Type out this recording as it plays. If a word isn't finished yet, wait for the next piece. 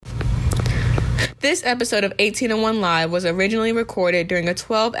This episode of 1801 Live was originally recorded during a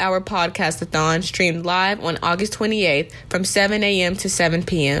 12-hour podcast-a-thon streamed live on August 28th from 7 a.m. to 7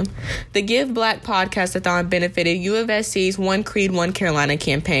 p.m. The Give Black podcast-a-thon benefited U of SC's One Creed, One Carolina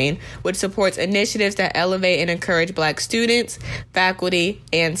campaign, which supports initiatives that elevate and encourage Black students, faculty,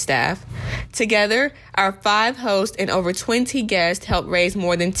 and staff. Together, our 5 hosts and over 20 guests helped raise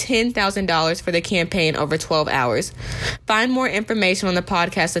more than $10,000 for the campaign over 12 hours. Find more information on the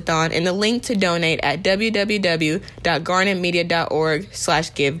podcast-a-thon and the link to donate at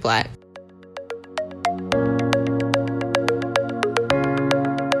www.garnetmedia.org/giveblack.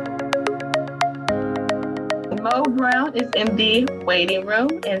 Mo Brown is in the waiting room,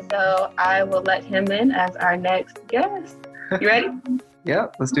 and so I will let him in as our next guest. You ready? Yeah,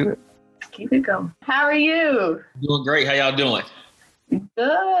 let's do it. Keep it going. How are you? Doing great. How y'all doing?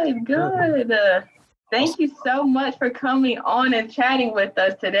 Good. Thank you so much for coming on and chatting with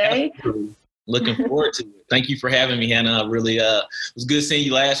us today. Looking forward to it. Thank you for having me, Hannah. Really, it was good seeing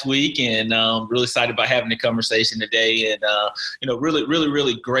you last week, and really excited about having the conversation today. And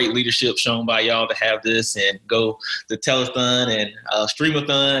really great leadership shown by y'all to have this and go the telethon and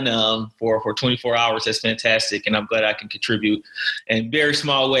streamathon for 24 hours. That's fantastic, and I'm glad I can contribute in a very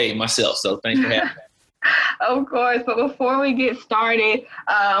small way myself. So thanks for having me. Of course, but before we get started,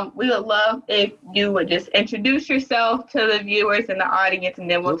 we would love if you would just introduce yourself to the viewers and the audience,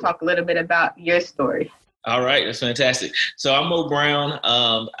 and then we'll talk a little bit about your story. All right, that's fantastic. So I'm Mo Brown.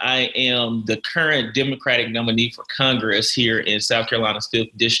 I am the current Democratic nominee for Congress here in South Carolina's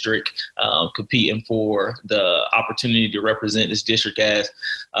 5th District, competing for the opportunity to represent this district as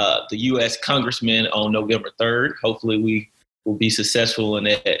the U.S. Congressman on November 3rd. Hopefully we will be successful in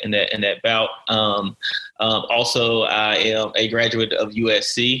that bout. Also, I am a graduate of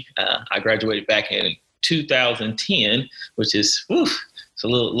USC. I graduated back in 2010, which is it's a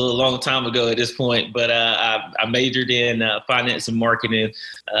little long time ago at this point. But I majored in finance and marketing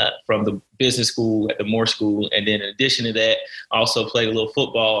from the business school at the Moore School, and then in addition to that, I also played a little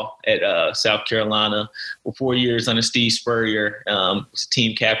football at South Carolina for 4 years under Steve Spurrier. Was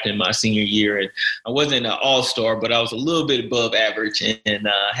team captain my senior year, and I wasn't an all-star, but I was a little bit above average, and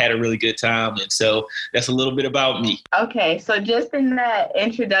had a really good time. And so that's a little bit about me. Okay, so just in that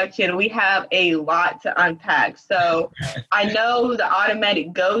introduction, we have a lot to unpack. So I know the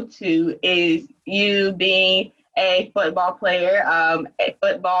automatic go-to is you being a football player.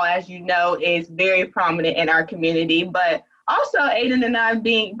 Football, as you know, is very prominent in our community, but also Aiden and I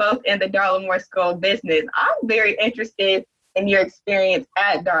being both in the Darla Moore School of Business, I'm very interested in your experience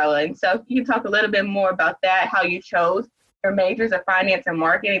at Darla. And so if you can talk a little bit more about that, how you chose your majors of finance and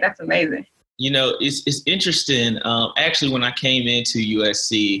marketing, that's amazing. You know, it's interesting. Actually, when I came into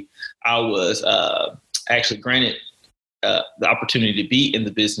USC, I was actually granted the opportunity to be in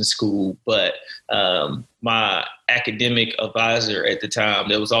the business school, but my academic advisor at the time,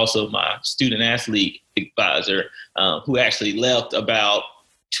 that was also my student athlete advisor, who actually left about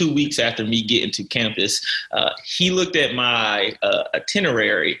 2 weeks after me getting to campus, he looked at my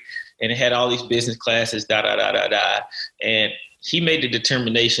itinerary, and it had all these business classes, and he made the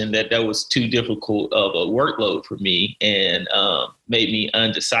determination that that was too difficult of a workload for me, and made me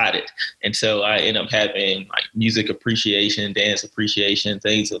undecided. And so I ended up having like music appreciation, dance appreciation,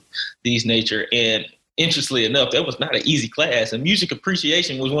 things of these nature. And interestingly enough, that was not an easy class, and music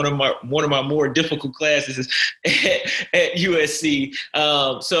appreciation was one of my more difficult classes at USC.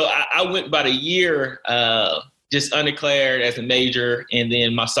 So I went about a year just undeclared as a major, and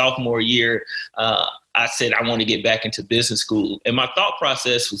then my sophomore year, I said I want to get back into business school. And my thought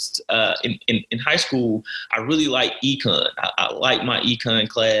process was in high school, I really liked econ. I liked my econ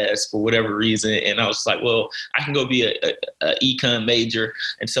class for whatever reason. And I was like, well, I can go be a econ major.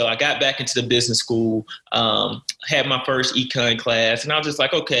 And so I got back into the business school, had my first econ class, and I was just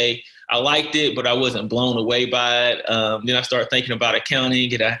like, okay, I liked it, but I wasn't blown away by it. Then I started thinking about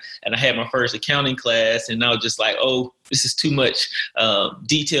accounting, and I had my first accounting class, and I was just like, oh, this is too much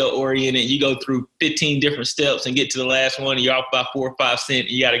detail oriented. You go through 15 different steps and get to the last one, and you're off by 4 or 5 cents. And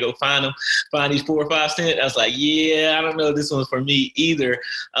you got to go find these 4 or 5 cents. I was like, yeah, I don't know if this one's for me either.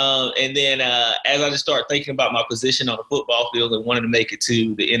 And then as I just started thinking about my position on the football field and wanted to make it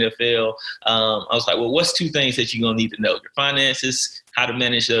to the NFL, I was like, well, what's 2 things that you're going to need to know? Your finances, how to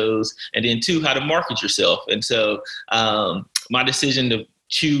manage those, and then 2, how to market yourself. And so my decision to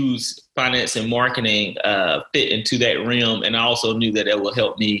choose finance and marketing fit into that realm. And I also knew that it will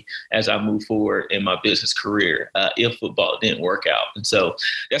help me as I move forward in my business career if football didn't work out. And so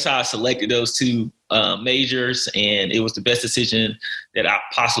that's how I selected those two majors, and it was the best decision that I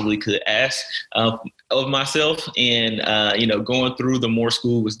possibly could ask of myself. And, going through the Moore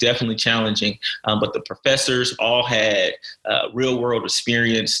School was definitely challenging, but the professors all had real world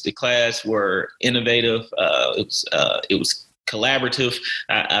experience. The class were innovative. It was collaborative.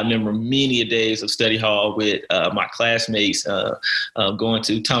 I remember many days of study hall with my classmates, going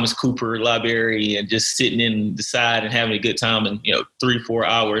to Thomas Cooper Library and just sitting in the side and having a good time, and 3-4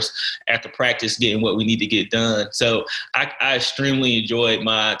 hours after practice getting what we need to get done. So I extremely enjoyed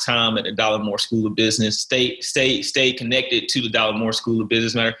my time at the Dollar-Moore School of Business. Stayed connected to the Dollar-Moore School of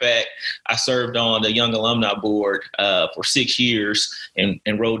Business. Matter of fact, I served on the Young Alumni Board for 6 years and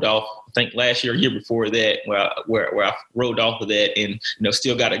rolled off, I think last year, year before that, where I rolled off of that, and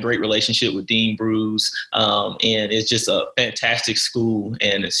still got a great relationship with Dean Bruce. And it's just a fantastic school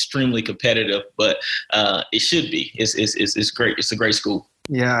and extremely competitive, but it should be. It's great. It's a great school.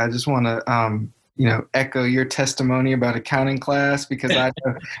 Yeah, I just want to echo your testimony about accounting class, because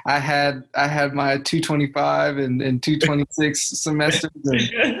I had my 225 and 226 semesters.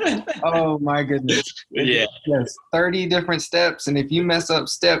 And, oh my goodness! Yeah. Yes, 30 different steps, and if you mess up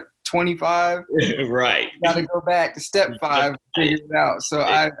step 25, right, you got to go back to step 5 to figure it out. So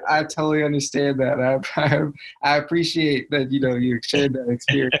I totally understand that. I appreciate that you shared that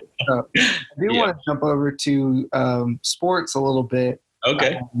experience. So I do want to jump over to sports a little bit.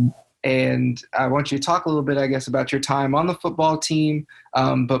 Okay. And I want you to talk a little bit, I guess, about your time on the football team,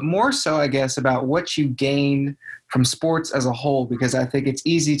 but more so, I guess, about what you gained from sports as a whole, because I think it's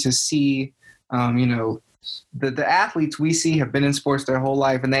easy to see, the athletes we see have been in sports their whole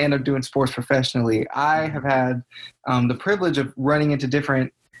life and they end up doing sports professionally. I have had the privilege of running into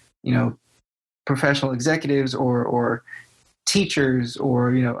different, professional executives or teachers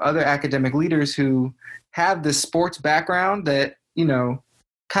or, other academic leaders who have this sports background that,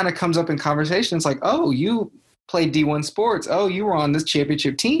 kind of comes up in conversation. It's like, oh, you played D1 sports. Oh, you were on this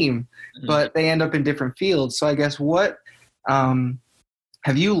championship team, but they end up in different fields. So I guess what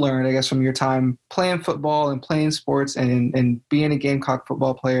have you learned, I guess, from your time playing football and playing sports and being a Gamecock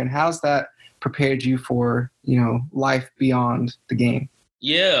football player, and how's that prepared you for, life beyond the game?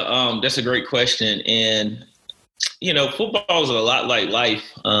 Yeah, that's a great question. And football is a lot like life.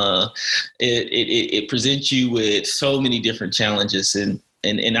 It presents you with so many different challenges, and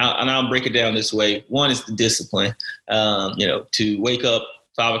I'll break it down this way. One is the discipline. To wake up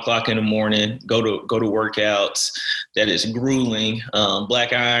 5 o'clock in the morning, go to workouts. That is grueling.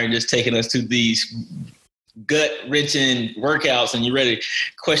 Black Iron just taking us to these gut-wrenching workouts, and you're ready to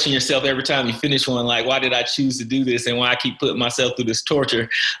question yourself every time you finish one, like, why did I choose to do this and why I keep putting myself through this torture?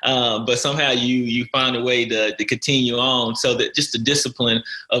 But somehow you find a way to continue on. So that just the discipline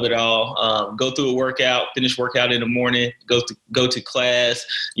of it all, go through a workout, finish workout in the morning, go to class.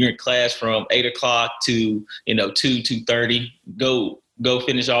 You're in class from 8 o'clock to 2:30. Go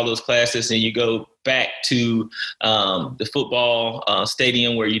finish all those classes, and you go back to the football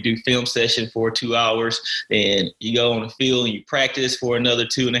stadium where you do film session for 2 hours. Then you go on the field and you practice for another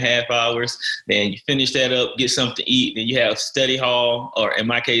 2.5 hours. Then you finish that up, get something to eat. Then you have study hall, or in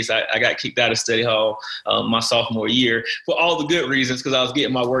my case, I got kicked out of study hall my sophomore year for all the good reasons, because I was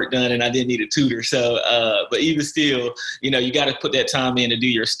getting my work done and I didn't need a tutor. So, but even still, you got to put that time in to do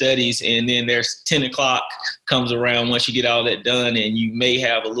your studies. And then there's 10 o'clock comes around once you get all that done, and you may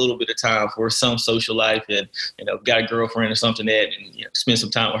have a little bit of time for some social life, and got a girlfriend or something that, and spend some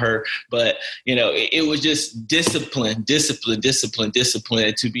time with her. But it was just discipline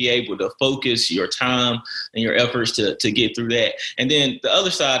to be able to focus your time and your efforts to get through that. And then the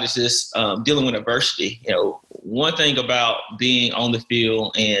other side is just dealing with adversity. One thing about being on the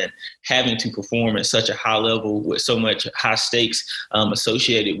field and having to perform at such a high level with so much high stakes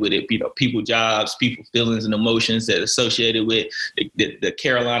associated with it, people jobs, people feelings and emotions that associated with the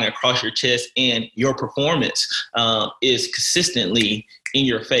Carolina across your chest, and your performance is consistently in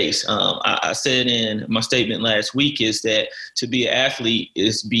your face. I said in my statement last week is that to be an athlete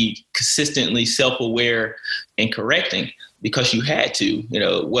is be consistently self-aware and correcting, because you had to,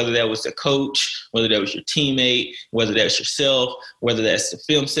 whether that was the coach, whether that was your teammate, whether that's yourself, whether that's the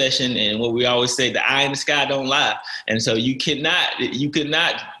film session. And what we always say, the eye in the sky don't lie. And so you could not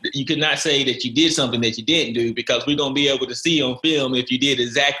say that you did something that you didn't do, because we're going to be able to see on film if you did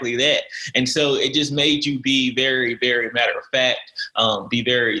exactly that. And so it just made you be very, very matter of fact, be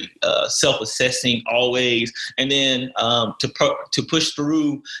very self-assessing always. And then to push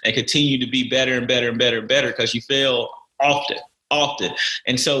through and continue to be better and better and better and better, because you fail often. often.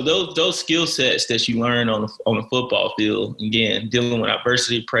 And so those skill sets that you learn on the football field, again, dealing with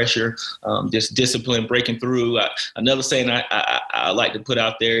adversity, pressure, just discipline, breaking through. Another saying I like to put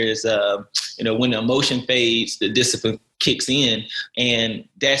out there is, when the emotion fades, the discipline kicks in, and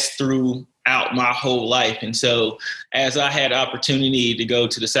that's throughout my whole life. And so as I had opportunity to go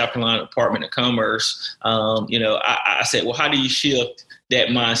to the South Carolina Department of Commerce, I said, well, how do you shift that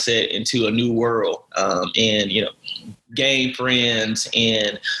mindset into a new world, and gain friends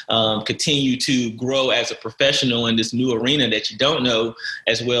and continue to grow as a professional in this new arena that you don't know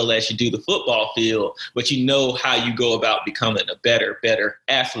as well as you do the football field, but you know how you go about becoming a better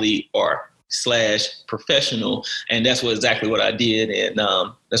athlete or / professional. And that's exactly what I did. And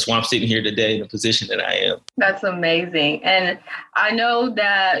that's why I'm sitting here today in the position that I am. That's amazing. And I know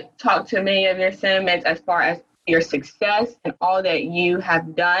that talk to many of your sentiments as far as your success and all that you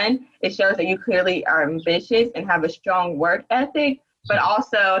have done. It shows that you clearly are ambitious and have a strong work ethic, but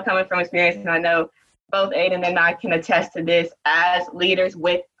also coming from experience, and I know both Aiden and I can attest to this, as leaders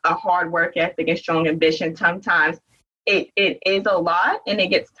with a hard work ethic and strong ambition, sometimes it is a lot and it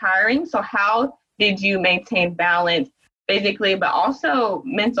gets tiring. So how did you maintain balance physically, but also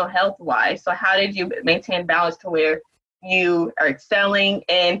mental health wise? So how did you maintain balance to where you are excelling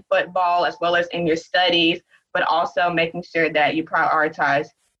in football as well as in your studies, but also making sure that you prioritize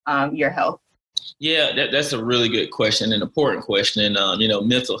your health? Yeah, that's a really good question, an important question.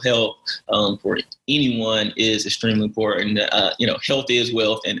 Mental health for anyone is extremely important. Health is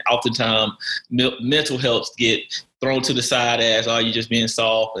wealth, and oftentimes mental health get thrown to the side as, oh, you're just being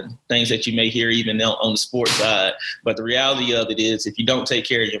soft, and things that you may hear even on the sports side. But the reality of it is, if you don't take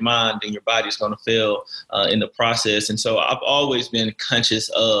care of your mind, then your body's going to fail in the process. And so I've always been conscious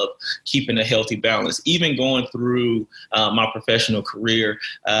of keeping a healthy balance. Even going through my professional career,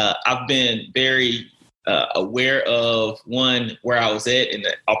 I've been very aware of, one, where I was at and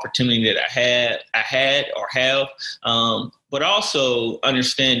the opportunity that I had or have, but also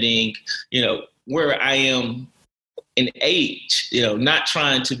understanding, where I am in age, not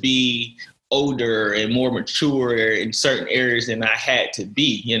trying to be older and more mature in certain areas than I had to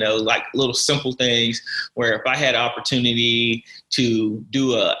be, like little simple things where if I had opportunity to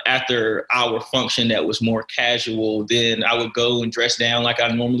do a after hour function that was more casual, then I would go and dress down like I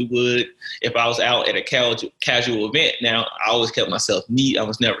normally would if I was out at a casual event. Now, I always kept myself neat. I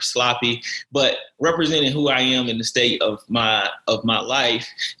was never sloppy, but representing who I am in the state of my life,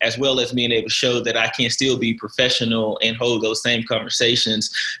 as well as being able to show that I can still be professional and hold those same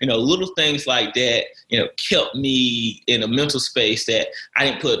conversations, little things like that, kept me in a mental space that I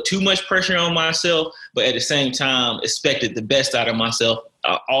didn't put too much pressure on myself, but at the same time expected the best out of myself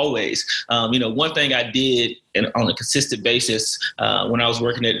always. One thing I did on a consistent basis when I was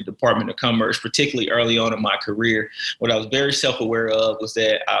working at the Department of Commerce, particularly early on in my career, what I was very self-aware of was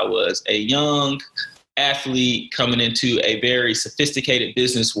that I was a young athlete coming into a very sophisticated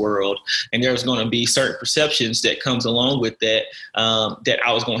business world, and there was going to be certain perceptions that comes along with that that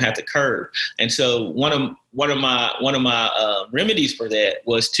I was going to have to curb. And so one of my remedies for that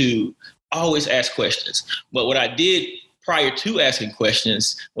was to always ask questions. But what I did prior to asking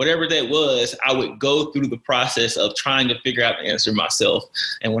questions, whatever that was, I would go through the process of trying to figure out the answer myself.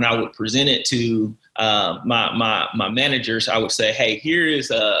 And when I would present it to my managers, I would say, hey,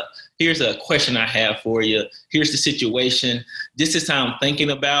 here's a question I have for you. Here's the situation. This is how I'm thinking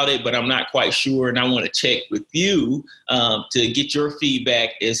about it, but I'm not quite sure. And I want to check with you to get your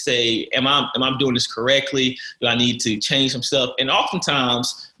feedback and say, am I doing this correctly? Do I need to change some stuff? And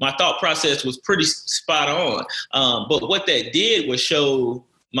oftentimes my thought process was pretty spot on. But what that did was show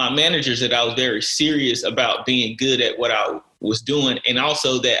my managers that I was very serious about being good at what I was doing. And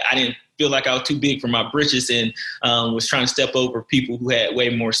also that I didn't feel like I was too big for my britches and was trying to step over people who had way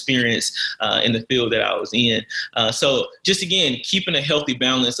more experience in the field that I was in. So just, again, keeping a healthy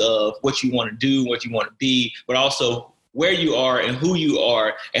balance of what you want to do, what you want to be, but also where you are and who you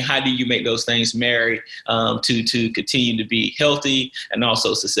are and how do you make those things marry to continue to be healthy and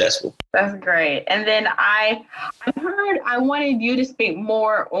also successful. That's great. And then I heard I wanted you to speak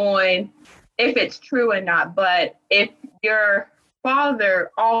more on if it's true or not, but if your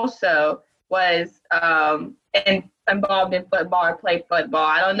father also was involved in football or played football.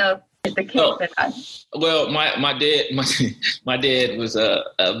 I don't know if the case or not. Well, my dad was a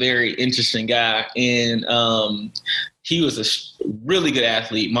very interesting guy, and he was a really good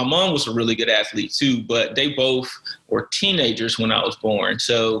athlete. My mom was a really good athlete too, but they both were teenagers when I was born.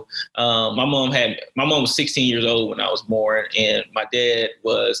 So my mom was 16 years old when I was born, and my dad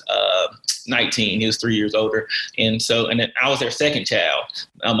was 19. He was 3 years older. And then I was their second child.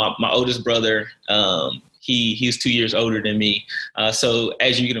 My oldest brother, He's 2 years older than me. So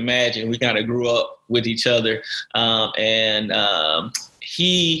as you can imagine, we kind of grew up with each other.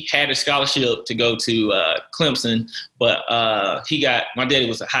 He had a scholarship to go to Clemson, but my daddy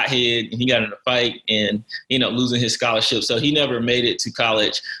was a hothead, and he got in a fight and ended up losing his scholarship. So he never made it to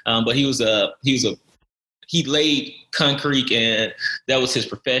college. But he laid concrete, and that was his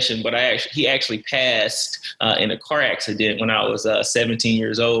profession. But he actually passed in a car accident when I was 17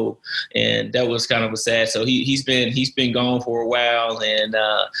 years old, and that was kind of a sad. So he's been gone for a while, and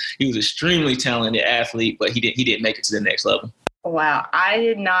he was an extremely talented athlete, but he didn't make it to the next level. Wow, I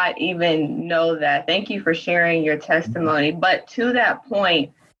did not even know that. Thank you for sharing your testimony. But to that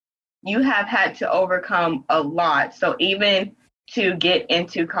point, you have had to overcome a lot. So even to get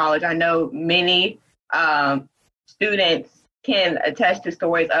into college, I know many students can attest to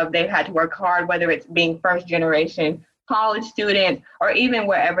stories of they've had to work hard, whether it's being first generation college students or even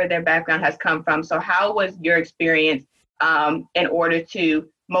wherever their background has come from. So how was your experience in order to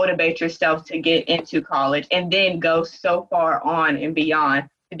motivate yourself to get into college and then go so far on and beyond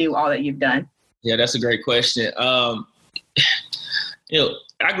to do all that you've done? Yeah, that's a great question.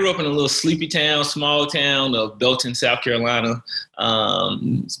 I grew up in a little sleepy town, small town of Belton, South Carolina.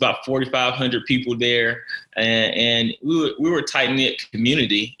 It's about 4,500 people there, and we were a tight-knit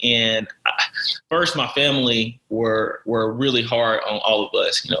community. And first, my family were really hard on all of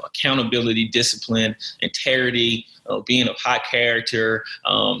us. Accountability, discipline, integrity, being of high character.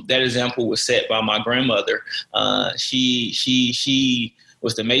 That example was set by my grandmother. She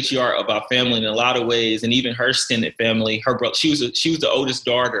was the matriarch of our family in a lot of ways, and even her extended family. Her brother, she was the oldest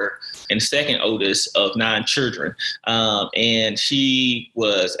daughter and second oldest of 9 children, and she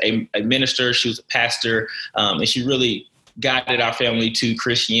was a minister. She was a pastor, and she really guided our family to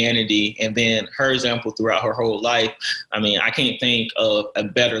Christianity. And then her example throughout her whole life. I mean, I can't think of a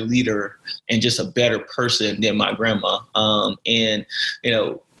better leader and just a better person than my grandma.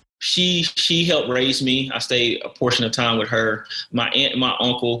 She helped raise me. I stayed a portion of time with her. My aunt and my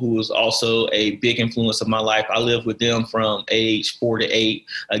uncle, who was also a big influence of my life, I lived with them from age 4 to 8.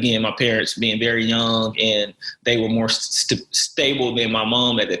 Again, my parents being very young, and they were more stable than my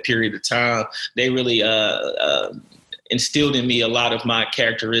mom at that period of time. They really instilled in me a lot of my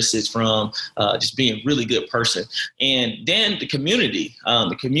characteristics from just being a really good person. And then the community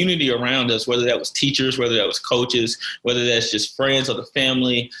around us, whether that was teachers, whether that was coaches, whether that's just friends or the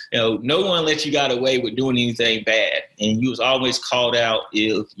family, no one let you get away with doing anything bad. And you was always called out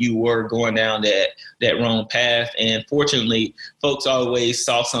if you were going down that wrong path. And fortunately, folks always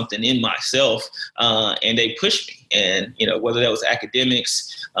saw something in myself, and they pushed me. And, whether that was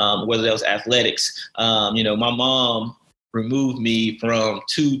academics, whether that was athletics, my mom removed me from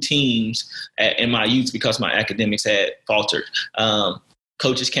 2 teams in my youth because my academics had faltered.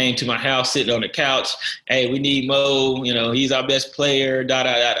 Coaches came to my house, sitting on the couch. Hey, we need Mo. He's our best player. Da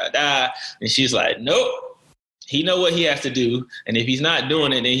da da da da. And she's like, nope. He know what he has to do, and if he's not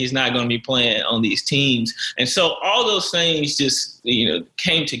doing it, then he's not going to be playing on these teams. And so all those things just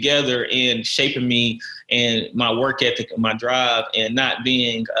came together in shaping me and my work ethic, my drive, and not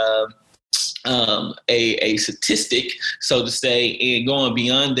being a statistic, so to say, and going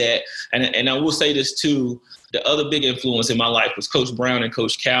beyond that. And I will say this too: the other big influence in my life was Coach Brown and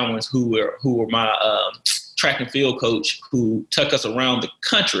Coach Cowens, who were my track and field coach, who took us around the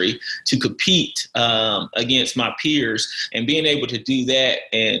country to compete against my peers. And being able to do that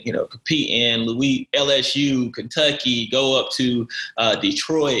and compete in LSU, Kentucky, go up to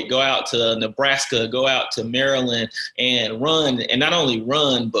Detroit, go out to Nebraska, go out to Maryland, and run, and not only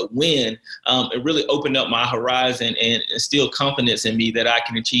run but win. It really opened up my horizon and instilled confidence in me that I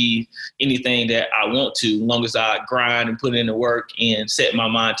can achieve anything that I want to, as long as I grind and put in the work and set my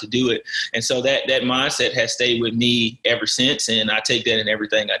mind to do it. And so that mindset has stayed with me ever since, and I take that in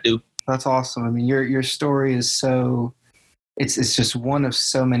everything I do. That's awesome. I mean, your story is so, it's just one of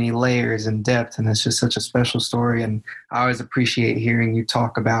so many layers and depth, and it's just such a special story. And I always appreciate hearing you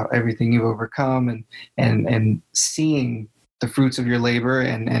talk about everything you've overcome and seeing the fruits of your labor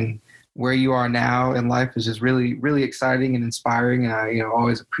and where you are now in life is just really, really exciting and inspiring. And I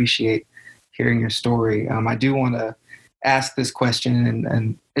always appreciate hearing your story. I do want to ask this question,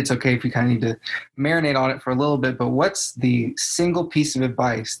 and it's okay if you kind of need to marinate on it for a little bit, but what's the single piece of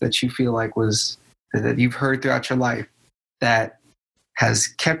advice that you feel like that you've heard throughout your life that has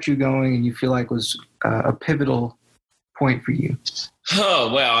kept you going and you feel like was a pivotal point for you?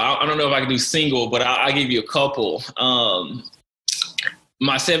 Oh, well, I don't know if I can do single, but I'll give you a couple.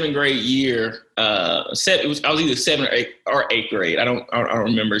 My 7th grade year, I was either 7th or 8th grade. I don't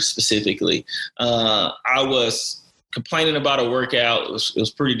remember specifically. I was complaining about a workout. It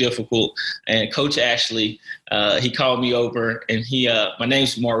was pretty difficult. And Coach Ashley, he called me over, and my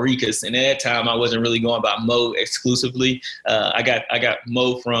name's Maurikas. And at that time, I wasn't really going by Mo exclusively. I got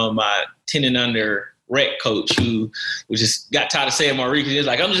Mo from my 10 and under rec coach who just got tired of saying Maurikas. He was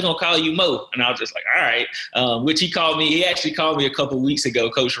like, I'm just going to call you Mo. And I was just like, all right. Which he actually called me a couple of weeks ago,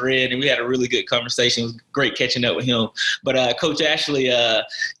 Coach Red, and we had a really good conversation. It was great catching up with him. But Coach Ashley,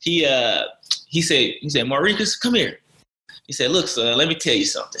 he said, Maurikas, come here. He said, look, son, let me tell you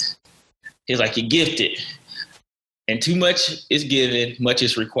something. He's like, you're gifted. And too much is given, much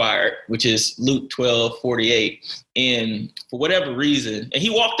is required, which is Luke 12:48. And for whatever reason, and he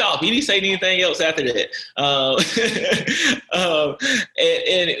walked off. He didn't say anything else after that.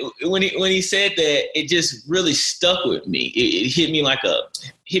 And when he said that, it just really stuck with me. It hit me like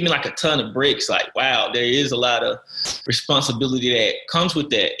a ton of bricks. Like, wow, there is a lot of responsibility that comes with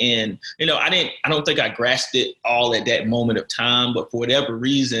that. And I don't think I grasped it all at that moment of time. But for whatever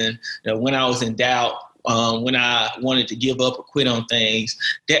reason, when I was in doubt, when I wanted to give up or quit on things,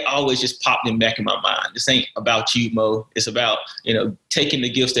 that always just popped in back in my mind. This ain't about you, Mo. It's about, taking the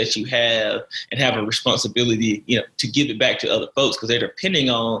gifts that you have and have a responsibility, to give it back to other folks, because they're depending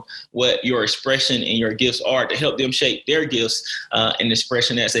on what your expression and your gifts are to help them shape their gifts and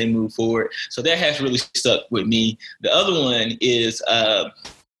expression as they move forward. So that has really stuck with me. The other one is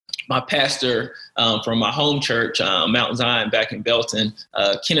my pastor from my home church, Mount Zion back in Belton,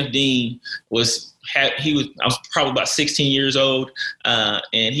 Kenneth Dean, I was probably about 16 years old,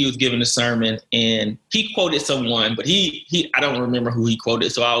 and he was giving a sermon, and he quoted someone, but I don't remember who he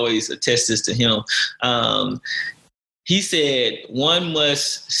quoted, so I always attest this to him. He said, one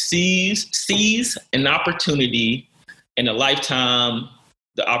must seize an opportunity in a lifetime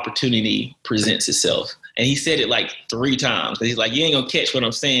the opportunity presents itself. And he said it like 3 times. He's like, you ain't going to catch what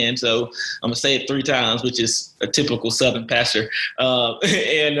I'm saying. So I'm going to say it 3 times, which is a typical Southern pastor.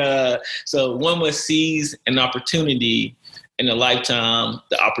 So one must seize an opportunity in a lifetime,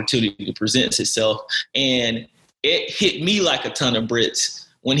 the opportunity presents itself. And it hit me like a ton of bricks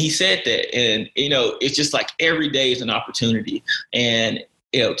when he said that. And, it's just like every day is an opportunity. And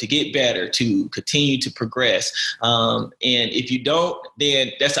to get better, to continue to progress. And if you don't,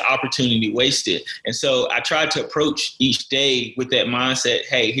 then that's an opportunity wasted. And so I try to approach each day with that mindset.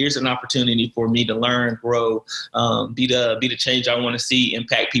 Hey, here's an opportunity for me to learn, grow, be the change I want to see,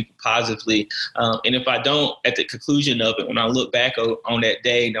 impact people positively. And if I don't, at the conclusion of it, when I look back on that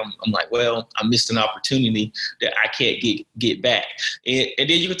day, I'm like, well, I missed an opportunity that I can't get back. And then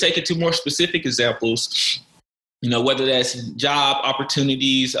you can take it to more specific examples. Whether that's job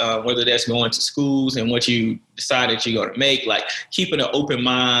opportunities, whether that's going to schools and what you decide that you're going to make, like keeping an open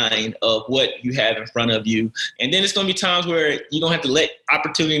mind of what you have in front of you. And then it's going to be times where you're going to have to let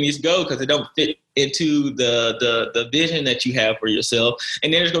opportunities go because they don't fit into the vision that you have for yourself.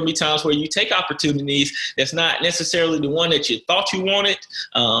 And then there's going to be times where you take opportunities that's not necessarily the one that you thought you wanted,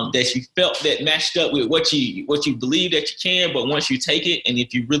 that you felt that matched up with what you believe that you can. But once you take it, and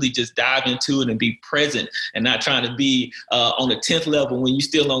if you really just dive into it and be present and not trying to be on the 10th level when you're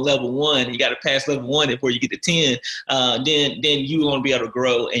still on level 1, you got to pass level 1 before you get to 10, then you're going to be able to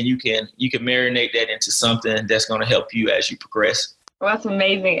grow, and you can marinate that into something that's going to help you as you progress. Well, that's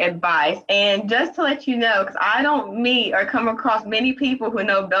amazing advice. And just to let you know, because I don't meet or come across many people who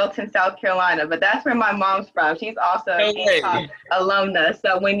know Belton, South Carolina, but that's where my mom's from. She's also an Hancock alumna.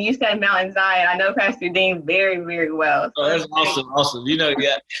 So when you said Mount Zion, I know Pastor Dean very, very well. So that's awesome.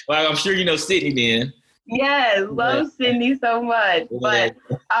 Yeah. Well, I'm sure you know Sydney then. Yes, love Sydney so much. But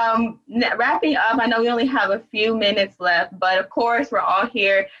wrapping up, I know we only have a few minutes left, but of course we're all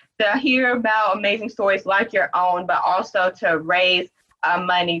here to hear about amazing stories like your own, but also to raise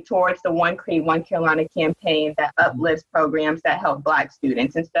money towards the One Creed, One Carolina campaign that uplifts programs that help Black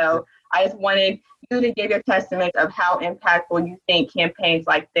students. And so I just wanted you to give your testament of how impactful you think campaigns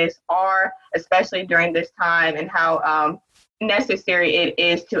like this are, especially during this time, and how necessary it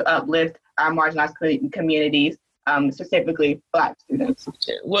is to uplift our marginalized communities, specifically Black students.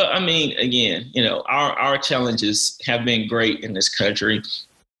 Well, I mean, again, our challenges have been great in this country.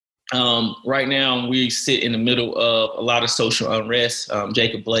 Right now, we sit in the middle of a lot of social unrest.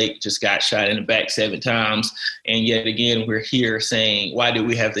 Jacob Blake just got shot in the back 7 times. And yet again, we're here saying, why do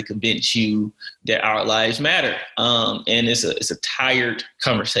we have to convince you that our lives matter? And it's a tired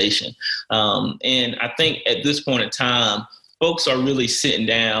conversation. And I think at this point in time, folks are really sitting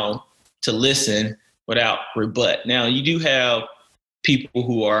down to listen without rebut. Now, you do have people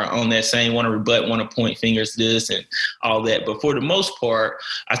who are on that same, want to rebut, want to point fingers this and all that. But for the most part,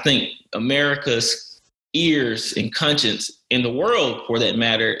 I think America's ears and conscience in the world, for that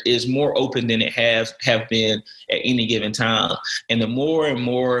matter, is more open than it have been at any given time. And the more and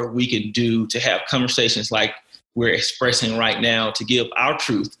more we can do to have conversations like we're expressing right now, to give our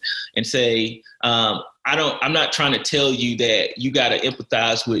truth and say, I'm not trying to tell you that you got to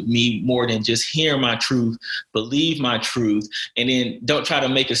empathize with me more than just hear my truth, believe my truth, and then don't try to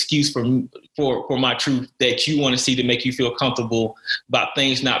make excuse for my truth that you want to see to make you feel comfortable about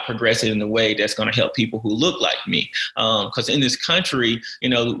things not progressing in the way that's going to help people who look like me. Because in this country,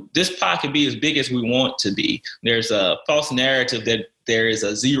 this pie can be as big as we want to be. There's a false narrative that there is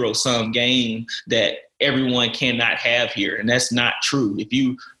a zero-sum game that everyone cannot have here, and that's not true. If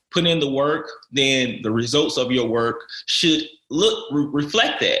you put in the work, then the results of your work should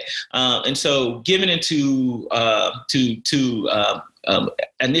reflect that. And so giving into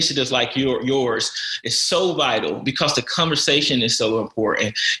initiatives like yours is so vital, because the conversation is so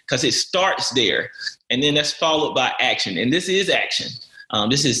important, because it starts there and then that's followed by action. And this is action.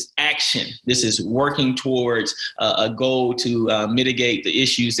 This is action. This is working towards a goal to mitigate the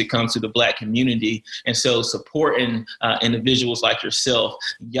issues that come to the Black community. And so supporting individuals like yourself,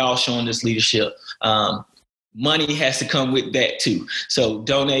 y'all showing this leadership, money has to come with that too. So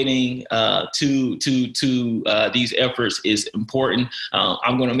donating to these efforts is important.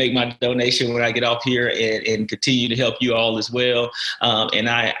 I'm going to make my donation when I get off here and continue to help you all as well. And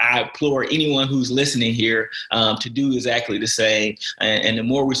I implore anyone who's listening here to do exactly the same. And the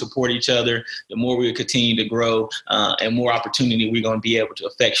more we support each other, the more we continue to grow, and more opportunity we're going to be able to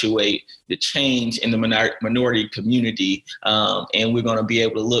effectuate the change in the minority community. And we're going to be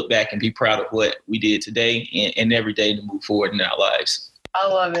able to look back and be proud of what we did today and every day to move forward in our lives. I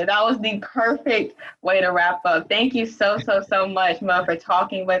love it. That was the perfect way to wrap up. Thank you so much, Mo, for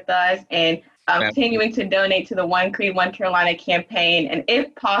talking with us and continuing to donate to the One Creed, One Carolina campaign. And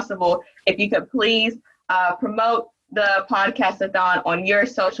if possible, if you could please promote the podcast-a-thon on your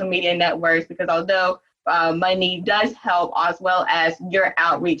social media networks, because although money does help, as well as your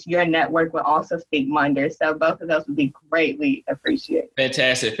outreach, your network will also speak wonders. So both of those would be greatly appreciated.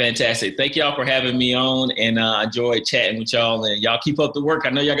 Fantastic. Thank y'all for having me on, and I enjoyed chatting with y'all, and y'all keep up the work. I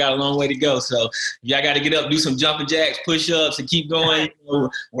know y'all got a long way to go, so y'all got to get up, do some jumping jacks, push-ups, and keep going.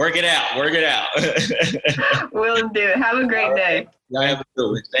 Work it out. Will do. Have a great day. Y'all have a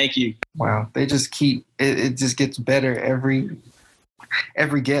good one. Thank you. Wow. They just keep, it just gets better every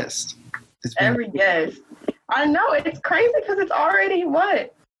guest. Every guest. I know, it's crazy because it's already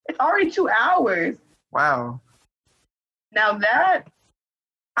what? It's already 2 hours. Wow. Now that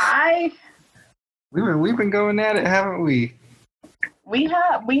we've been going at it, haven't we? We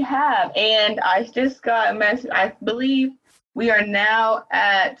have. And I just got a message. I believe we are now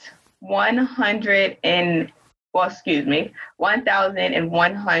at $1,185.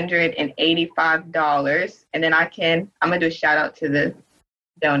 And then I'm gonna do a shout out to the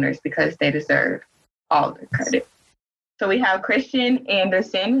donors because they deserve all the credit. So we have Christian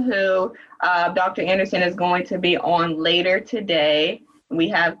Anderson, who Dr. Anderson is going to be on later today. We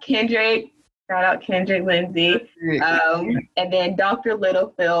have Kendrick, shout out Kendrick Lindsay, and then Dr.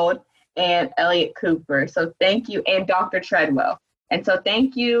 Littlefield and Elliot Cooper. So thank you, and Dr. Treadwell. And so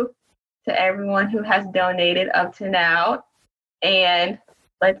thank you to everyone who has donated up to now. And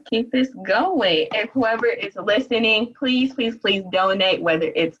let's keep this going. And whoever is listening, please donate,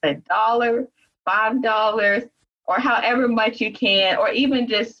 whether it's $1, $5, or however much you can, or even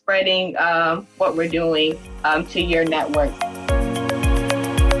just spreading what we're doing to your network.